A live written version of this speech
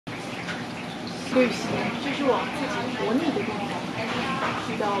旅行就是往自己活腻的地方，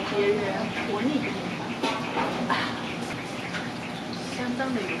去到别人活腻的地方，相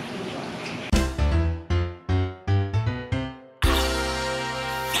当的有滋味。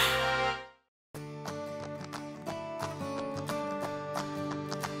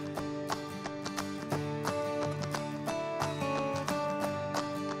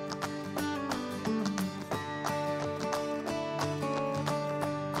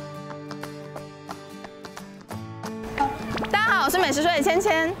我是美食水的芊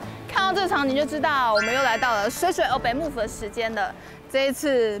芊，看到这个场景就知道我们又来到了水水哦北move的时间了。这一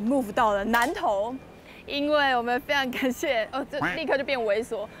次 move 到了南投，因为我们非常感谢这立刻就变猥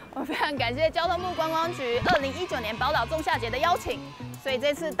琐。我们非常感谢交通部观光局2019年宝岛仲夏节的邀请，所以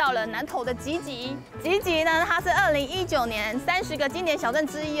这次到了南投的集集。集集呢，它是2019年30个经典小镇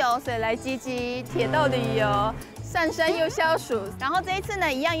之一哦，所以来集集铁道旅游。上山又消暑，然后这一次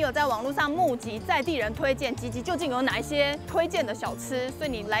呢，一样也有在网络上募集在地人推荐集集究竟有哪一些推荐的小吃，所以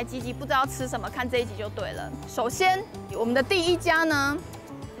你来集集不知道吃什么，看这一集就对了。首先，我们的第一家呢，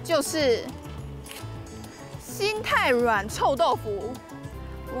就是心太软臭豆腐。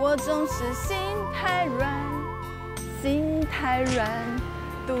我总是心太软，心太软，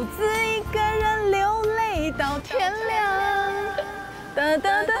独自一个人流泪到天亮。哒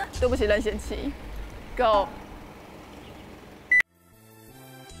哒哒，对不起，任贤齐 ，Go。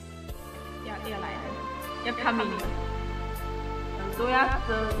要来了，要看明了，耳朵要遮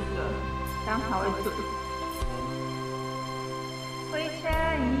住了，这样才会准。火车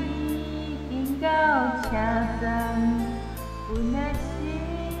已经到车站，阮的心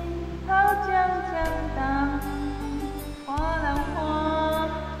头渐渐重，看人看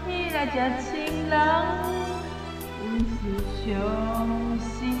起来真清冷，阮是伤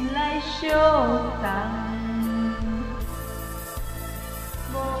心来相送。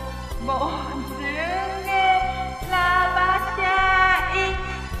无情的喇叭声音，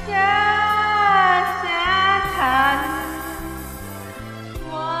声声叹。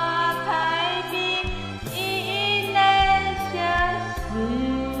我太平依然像心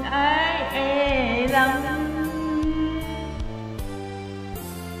爱的人。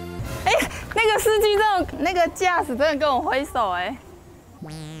那个司机真的，那个驾驶真的跟我挥手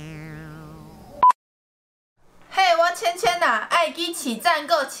我芊芊呐，爱记起赞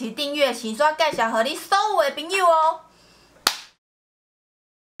购、起订阅、起刷介绍给你所有的朋友哦。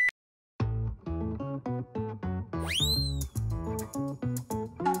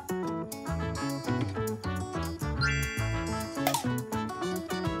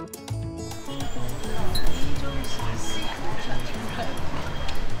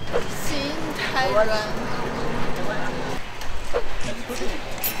心太软。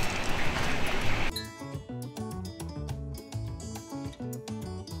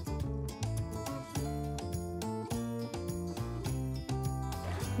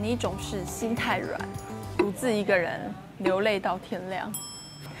你总是心太软，独自一个人流泪到天亮。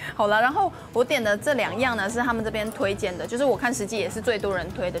好了，然后我点的这2样呢是他们这边推荐的，就是我看实际也是最多人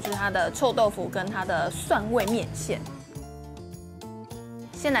推的，就是它的臭豆腐跟它的蒜味面线。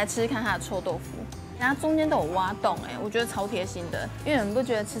先来吃吃看它的臭豆腐，它中间都有挖洞我觉得超贴心的，因为你们不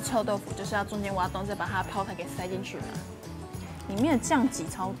觉得吃臭豆腐就是要中间挖洞，再把它的泡菜给塞进去吗？里面的酱挤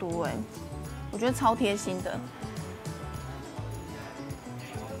超多我觉得超贴心的。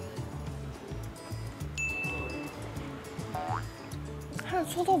它的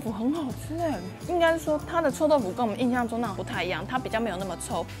臭豆腐很好吃应该说它的臭豆腐跟我们印象中那种不太一样，它比较没有那么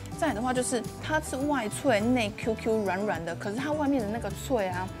臭。再来的话就是它是外脆内 QQ 软软的，可是它外面的那个脆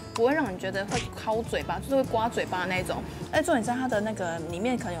不会让你觉得会烤嘴巴，就是会刮嘴巴的那种。而且重点是它的那个里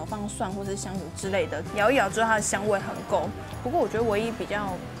面可能有放蒜或是香油之类的，咬一咬之后它的香味很够。不过我觉得唯一比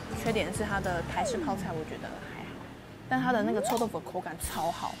较缺点是它的台式泡菜，我觉得还好，但它的那个臭豆腐的口感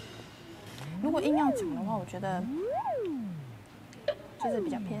超好。如果硬要讲的话，我觉得。就是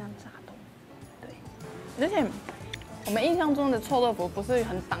比较偏向炸豆，对。而且我们印象中的臭豆腐不是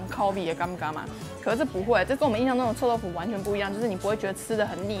很挡烤比的干不干嘛？可是这不会，这跟我们印象中的臭豆腐完全不一样，就是你不会觉得吃的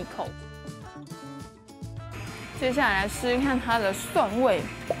很腻口。接下来试试看它的蒜味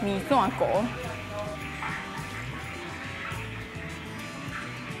米蒜狗。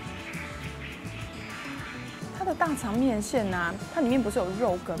它的大肠面线它里面不是有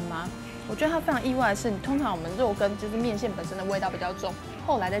肉羹吗？我觉得它非常意外的是，通常我们肉羹就是面线本身的味道比较重，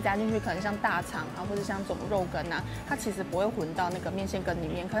后来再加进去可能像大肠或者像这种肉羹它其实不会混到那个面线羹里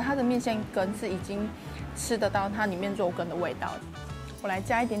面。可是它的面线羹是已经吃得到它里面肉羹的味道。我来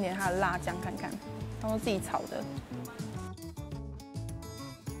加一点点它的辣酱看看，他说自己炒的。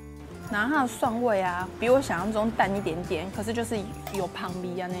然后它的蒜味比我想象中淡一点点，可是就是有旁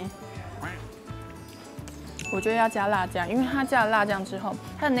味呢。我觉得要加辣酱，因为它加了辣酱之后，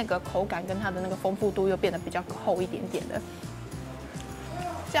它的那个口感跟它的那个丰富度又变得比较厚一点点的。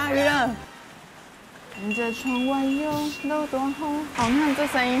下雨了，看着窗外有楼多红。好，你看这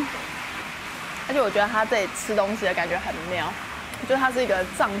声音，而且我觉得它这里吃东西的感觉很妙，就它是一个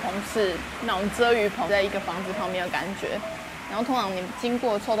帐篷式那种遮雨棚，在一个房子旁边的感觉。然后通常你经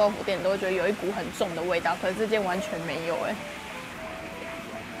过臭豆腐店，你都会觉得有一股很重的味道，可是这间完全没有哎。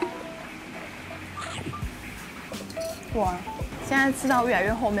哇！现在吃到越来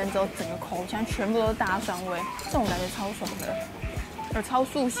越后面之后，整个口腔全部都是大蒜味，这种感觉超爽的，超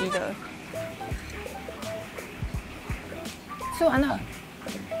速食的。吃完了，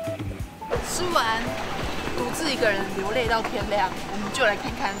吃完，独自一个人流泪到天亮。我们就来看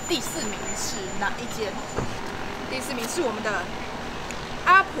看第4名是哪一间。第4名是我们的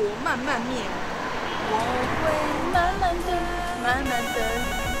阿婆慢慢面。我会慢慢的，慢慢的。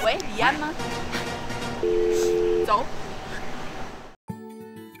喂，李安吗？走。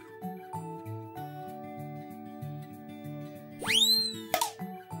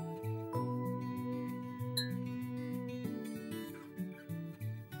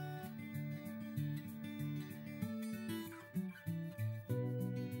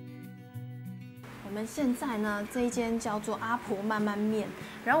我们现在呢，这一间叫做阿婆慢慢面，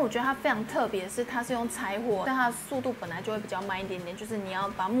然后我觉得它非常特别，是它是用柴火，但它的速度本来就会比较慢一点点，就是你要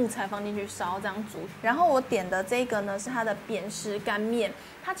把木材放进去烧这样煮。然后我点的这个呢是它的扁食干面，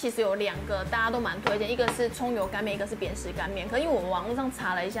它其实有2个，大家都蛮推荐，一个是葱油干面，一个是扁食干面。可是因为我网络上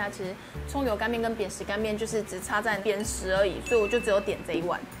查了一下，其实葱油干面跟扁食干面就是只差在扁食而已，所以我就只有点这一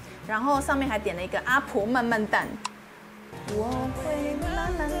碗。然后上面还点了一个阿婆慢慢蛋，我会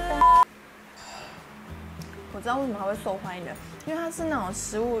慢慢蛋。我知道为什么它会受欢迎的，因为它是那种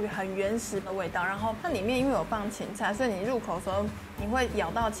食物很原始的味道，然后它里面因为有放芹菜，所以你入口的时候你会咬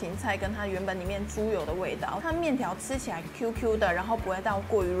到芹菜跟它原本里面猪油的味道。它面条吃起来 QQ 的，然后不会到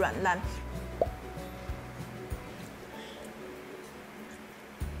过于软烂，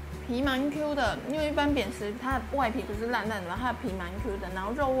皮蛮 Q 的，因为一般扁食它的外皮不是烂烂的嘛，它的皮蛮 Q 的，然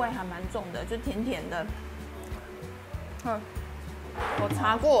后肉味还蛮重的，就甜甜的。我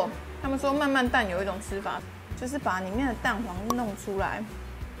查过，他们说慢慢蛋有一种吃法。就是把里面的蛋黄弄出来，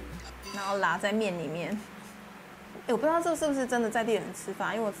然后拉在面里面。我不知道这是不是真的在地人吃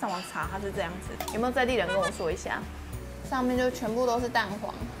法，因为我上网查它是这样子。有没有在地人跟我说一下？上面就全部都是蛋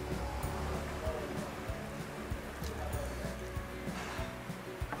黄。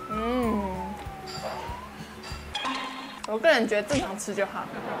我个人觉得正常吃就好。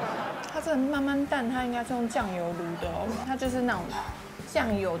它这个慢慢蛋，它应该是用酱油卤的哦，它就是那种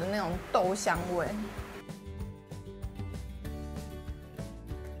酱油的那种豆香味。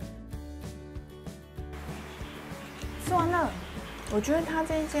吃完了，我觉得它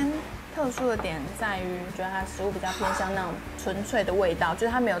这一间特殊的点在于，觉得它食物比较偏向那种纯粹的味道，就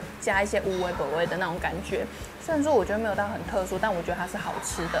是它没有加一些无味不味的那种感觉。虽然说我觉得没有到很特殊，但我觉得它是好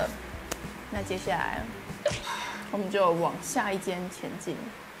吃的。那接下来我们就往下一间前进。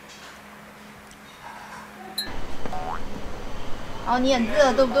哦，你很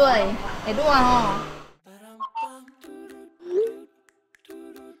热对不对？很热哦。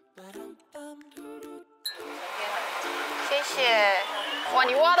谢谢。哇，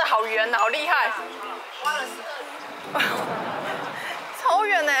你挖的好圆，好厉害！挖了12米，超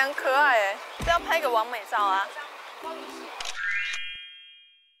远的，很可爱哎。这要拍个完美照啊！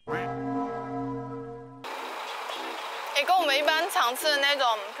跟我们一般常吃的那种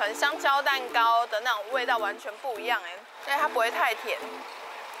可能香蕉蛋糕的那种味道完全不一样哎，因为它不会太甜。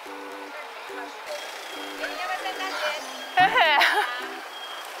嘿嘿，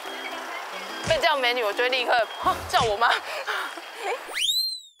被叫美女，我就会立刻叫我妈。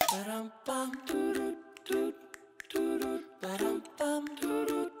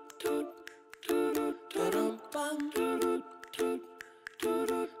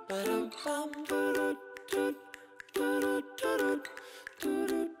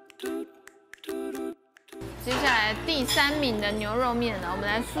接下来第3名的牛肉面呢，我们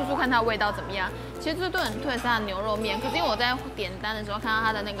来速速看它的味道怎么样。其实最多人推是它的牛肉面，可是因为我在点单的时候看到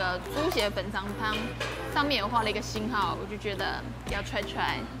它的那个猪血粉肠汤上面有画了一个星号，我就觉得要 try。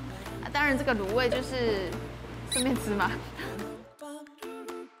当然这个卤味就是顺便吃嘛。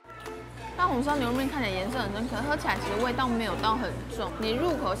它红烧牛肉面看起来颜色很深，可是喝起来其实味道没有到很重。你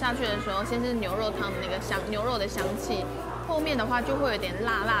入口下去的时候，先是牛肉汤的那个牛肉的香气，后面的话就会有点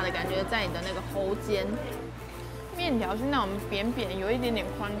辣辣的感觉在你的那个喉间。面条是那种扁扁、有一点点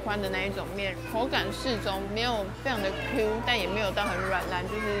宽宽的那一种面，口感适中，没有非常的 Q， 但也没有到很软烂，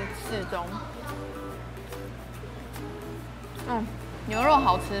就是适中。牛肉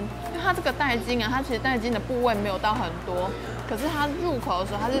好吃，因为它这个带筋啊，它其实带筋的部位没有到很多，可是它入口的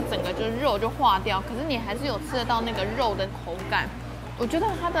时候，它是整个就是肉就化掉，可是你还是有吃得到那个肉的口感。我觉得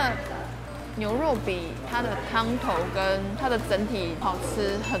它的牛肉比它的汤头跟它的整体好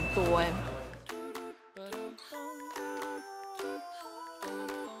吃很多哎。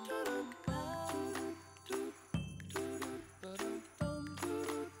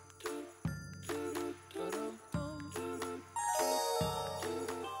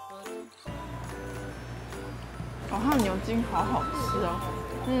哦，它的牛筋好好吃哦，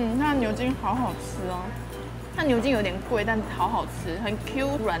它的牛筋好好吃哦。它牛筋有点贵，但好好吃，很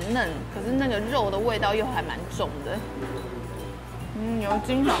Q 软嫩，可是那个肉的味道又还蛮重的。牛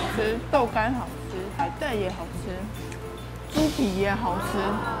筋好吃，豆干好吃，海带也好吃，猪皮也好吃。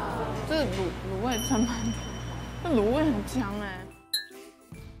这卤味真蛮，这卤味很香哎。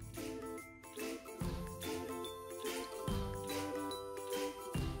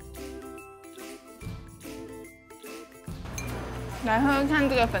来喝喝看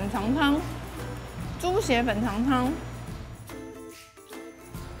这个粉肠汤。猪血粉肠汤，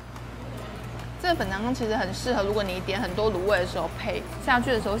这个粉肠汤其实很适合，如果你点很多卤味的时候配下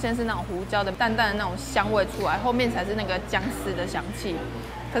去的时候，先是那种胡椒的淡淡的那种香味出来，后面才是那个姜丝的香气。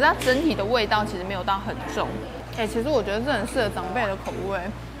可是它整体的味道其实没有到很重。其实我觉得这很适合长辈的口味，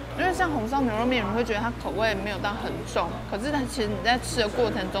因为像红烧牛肉面，你会觉得它口味没有到很重，可是它其实你在吃的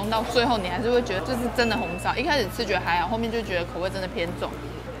过程中，到最后你还是会觉得这是真的红烧。一开始吃觉得还好，后面就觉得口味真的偏重。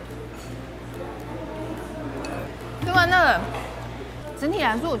吃完了，整体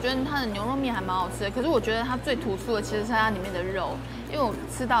来说，我觉得它的牛肉面还蛮好吃的。可是我觉得它最突出的其实是它里面的肉，因为我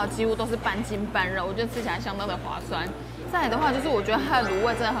吃到的几乎都是半筋半肉，我觉得吃起来相当的划算。再来的话，就是我觉得它的卤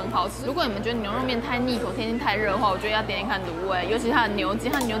味真的很好吃。如果你们觉得牛肉面太腻口，天气太热的话，我觉得要点点看卤味，尤其它的牛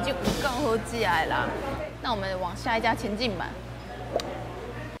筋，它的牛筋更好起来啦。那我们往下一家前进吧。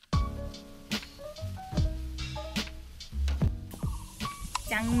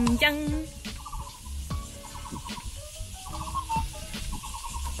姜姜。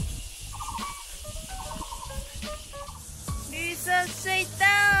绿色隧道，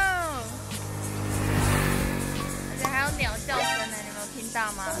而且还有鸟叫声呢，你们有听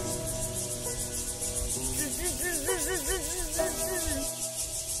到吗？吱吱吱吱吱吱吱吱吱。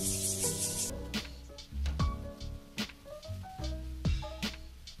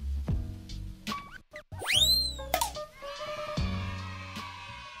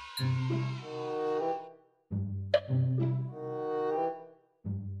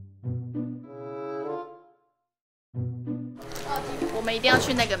我们一定要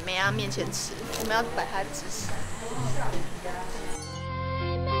去那个梅亚面前吃，我们要摆它姿势。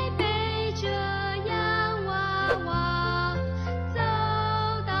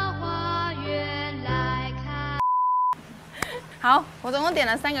好，我总共点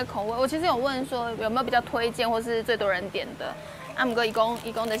了3个口味。我其实有问说有没有比较推荐或是最多人点的，不过一共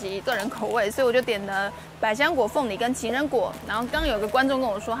的是个人口味，所以我就点了百香果、凤梨跟情人果。然后刚刚有个观众跟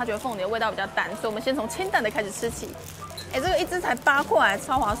我说，他觉得凤梨的味道比较淡，所以我们先从清淡的开始吃起。这个一只才8块，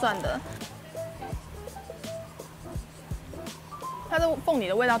超划算的。它的凤梨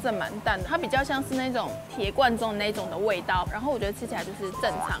的味道真的蛮淡的，它比较像是那种铁罐中的那种的味道，然后我觉得吃起来就是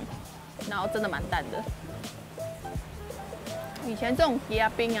正常，然后真的蛮淡的。以前这种皮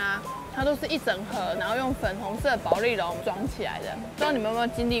亚冰啊，它都是一整盒，然后用粉红色保丽龙装起来的。不知道你们有没有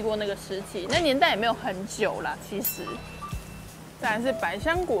经历过那个时期？那年代也没有很久啦，其实。再来是百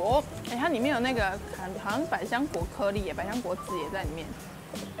香果，它里面有那个好像是百香果颗粒耶，百香果籽也在里面。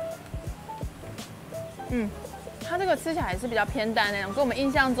它这个吃起来也是比较偏淡那种，跟我们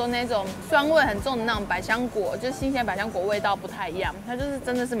印象中那种酸味很重的那种百香果，就是新鲜百香果味道不太一样，它就是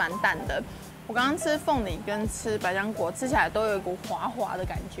真的是蛮淡的。我刚刚吃凤梨跟吃百香果，吃起来都有一股滑滑的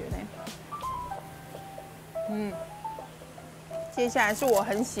感觉呢。接下来是我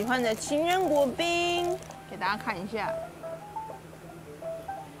很喜欢的情人果冰，给大家看一下。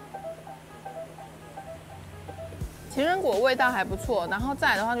情人果味道还不错，然后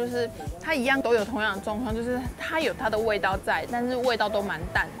再来的话就是它一样都有同样的状况，就是它有它的味道在，但是味道都蛮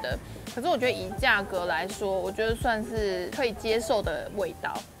淡的。可是我觉得以价格来说，我觉得算是可以接受的味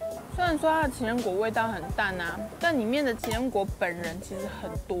道。虽然说它的情人果味道很淡啊，但里面的情人果本人其实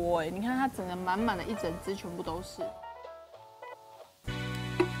很多你看它整个满满的一整只全部都是。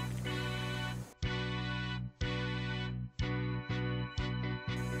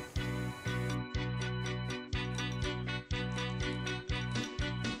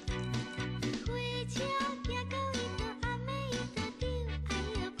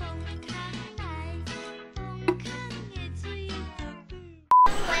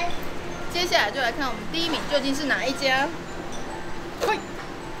接下来就来看我们第1名究竟是哪一家。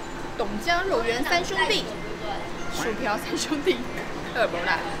董家肉圆三兄弟，薯条三兄弟，二不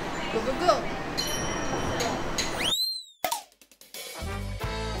啦，Go Go Go！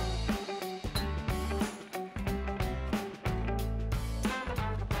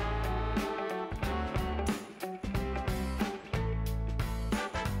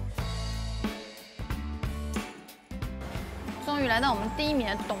终于来到我们第1名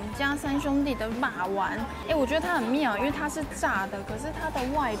的董家三兄弟的肉丸，我觉得它很妙，因为它是炸的，可是它的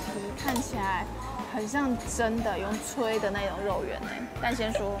外皮看起来很像真的用吹的那种肉圆但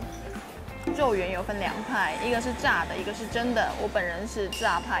先说，肉圆有分2派，一个是炸的，一个是真的。我本人是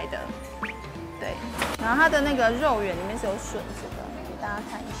炸派的，对。然后它的那个肉圆里面是有笋子的，给大家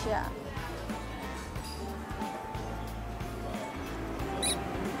看一下。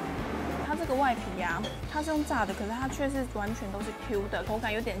它这个外皮啊，它是用炸的，可是它却是完全都是 Q 的，口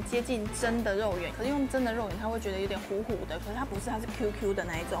感有点接近真的肉圆。可是用真的肉圆，它会觉得有点糊糊的，可是它不是，它是 QQ 的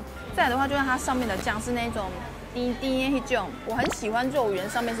那一种。再来的话，就是它上面的酱是那种滴滴那种，我很喜欢肉圆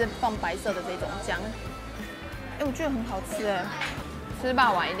上面是放白色的这种酱。我觉得很好吃吃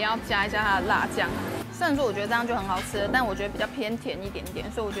肉丸一定要加一下它的辣酱。虽然说我觉得这样就很好吃，但我觉得比较偏甜一点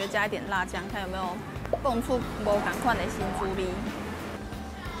点，所以我觉得加一点辣酱，看有没有蹦出无同款的新珠味。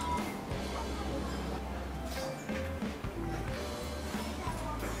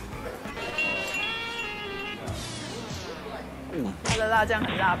它的辣酱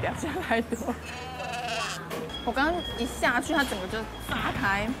很辣，不要加太多。我刚刚一下去，它整个就炸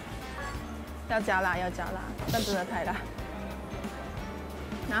开。要加辣，要加辣，但真的太辣。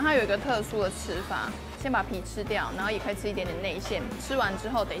然后它有一个特殊的吃法，先把皮吃掉，然后也可以吃一点点内馅。吃完之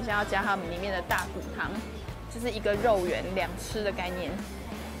后，等一下要加它们里面的大骨汤，就是一个肉圆2吃的概念。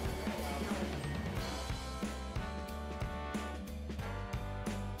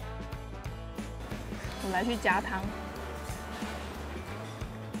我们来去加汤。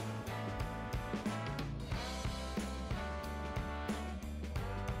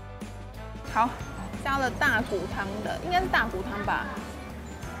好，加了大骨汤的，应该是大骨汤吧。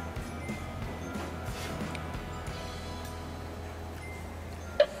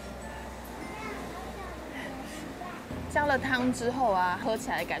加了汤之后啊，喝起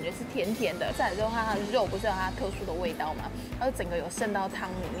来感觉是甜甜的。再来之后，它的肉不是有它特殊的味道吗？它就整个有渗到汤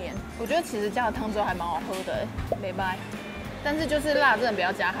里面。我觉得其实加了汤之后还蛮好喝的，没拜。但是就是辣真的不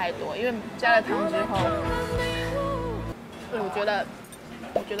要加太多，因为加了汤之后，我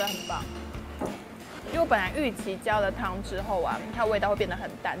觉得很棒。因为我本来预期加了汤之后啊，它味道会变得很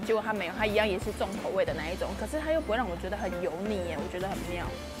淡，结果它没有，它一样也是重口味的那一种，可是它又不会让我觉得很油腻耶，我觉得很妙。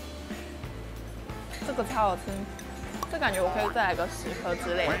这个超好吃，这感觉我可以再来个10颗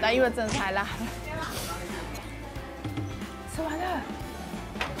之类的，但因为真的太辣了。吃完了。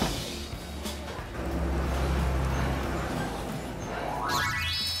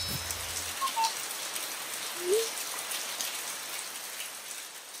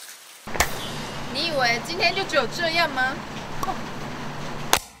你以为今天就只有这样吗？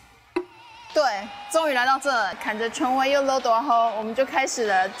对，终于来到这，看着春威又 low 多后，我们就开始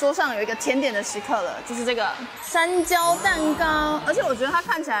了。桌上有一个甜点的时刻了，就是这个山椒蛋糕，而且我觉得它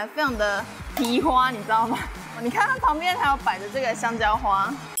看起来非常的皮花，你知道吗？你看它旁边还有摆着这个香蕉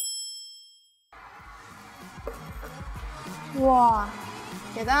花。哇，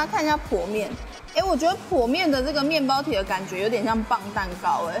给大家看一下剖面。我觉得剖面的这个面包体的感觉有点像棒蛋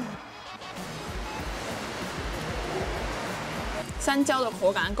糕，山椒的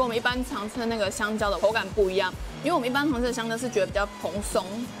口感跟我们一般常吃的那个香蕉的口感不一样，因为我们一般常吃的香蕉是觉得比较蓬松，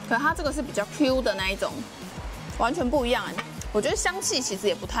可它这个是比较 Q 的那一种，完全不一样。我觉得香气其实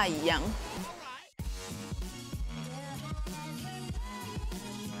也不太一样。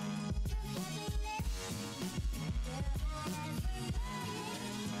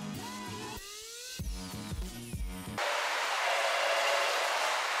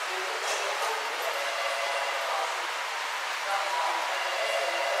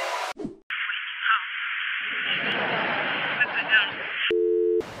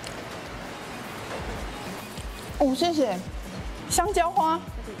哦，谢谢。香蕉花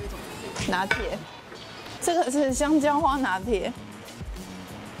拿铁，这个是香蕉花拿铁。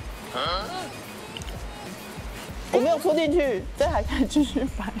我没有戳进去，这还可以继续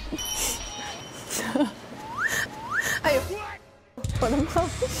摆。哎呦，我的妈！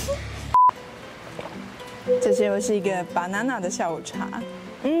这些又是一个 banana 的下午茶，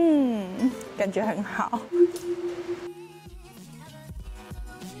感觉很好。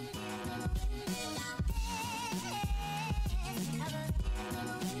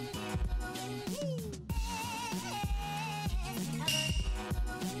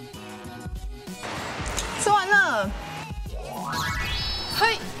吃完了，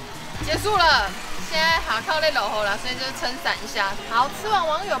嘿，结束了。现在靠累落后了，所以就撑伞一下。好，吃完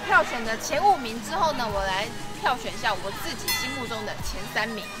网友票选的前5名之后呢，我来票选一下我自己心目中的前3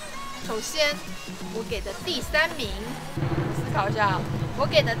名。首先，我给的第3名，思考一下，我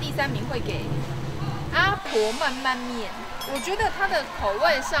给的第3名会给阿婆慢慢面。我觉得它的口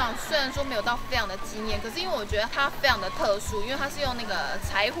味上虽然说没有到非常的惊艳，可是因为我觉得它非常的特殊，因为它是用那个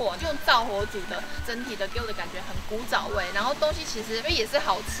柴火，用灶火煮的，整体的给我的感觉很古早味，然后东西其实也是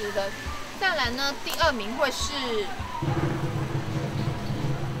好吃的。再来呢，第2名会是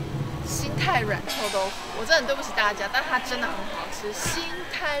心太软臭豆腐，我真的很对不起大家，但它真的很好吃。心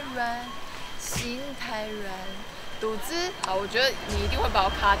太软，心太软。卤汁啊，我觉得你一定会把我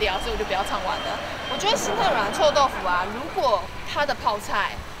卡掉，所以我就不要唱完了。我觉得心太软的臭豆腐啊，如果它的泡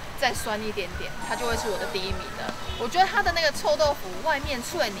菜再酸一点点，它就会是我的第1名的。我觉得它的那个臭豆腐外面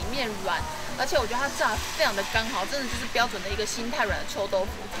脆，里面软，而且我觉得它炸得非常的刚好，真的就是标准的一个心太软的臭豆腐。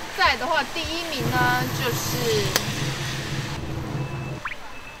再来的话，第1名呢就是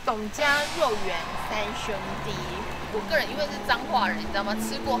董家肉圆3兄弟。我个人因为是彰化人，你知道吗？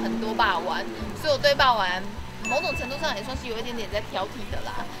吃过很多霸丸，所以我对霸丸某种程度上也算是有一点点在挑剔的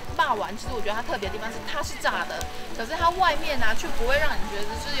啦。霸丸其实我觉得它特别的地方是它是炸的，可是它外面啊却不会让你觉得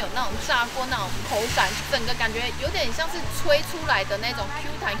就是有那种炸过那种口感，整个感觉有点像是吹出来的那种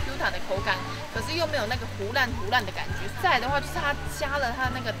Q 弹的口感，可是又没有那个糊烂的感觉。再来的话就是它加了它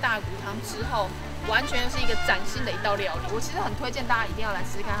那个大骨汤之后，完全又是一个崭新的一道料理。我其实很推荐大家一定要来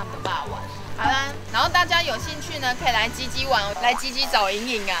试试看他们的霸丸。好啦，然后大家有兴趣呢，可以来集集玩，来集集找莹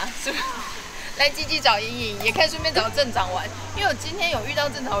莹啊，是不是？来集集找莹莹，也可以顺便找镇长玩。因为我今天有遇到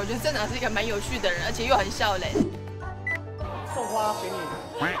镇长，我觉得镇长是一个蛮有趣的人，而且又很笑脸。送花给你。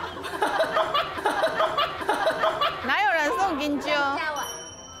哪有人送金蕉？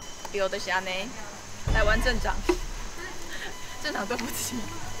有的虾呢。来玩镇长，镇长对不起，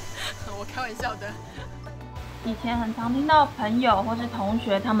我开玩笑的。以前很常听到朋友或是同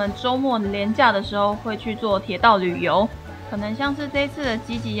学，他们周末连假的时候会去做铁道旅游，可能像是这一次的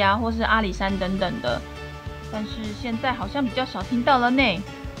集集呀，或是阿里山等等的。但是现在好像比较少听到了呢。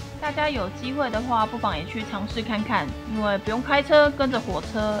大家有机会的话，不妨也去尝试看看，因为不用开车，跟着火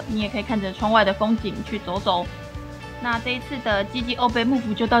车，你也可以看着窗外的风景去走走。那这一次的集集哦北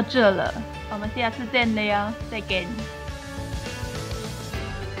move就到这了，我们下次见了哟，再见。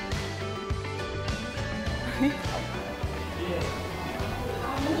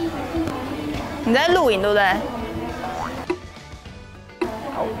你在录影对不对？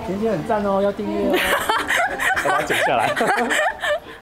好，今天很赞哦，要订阅哦，要把它剪下来。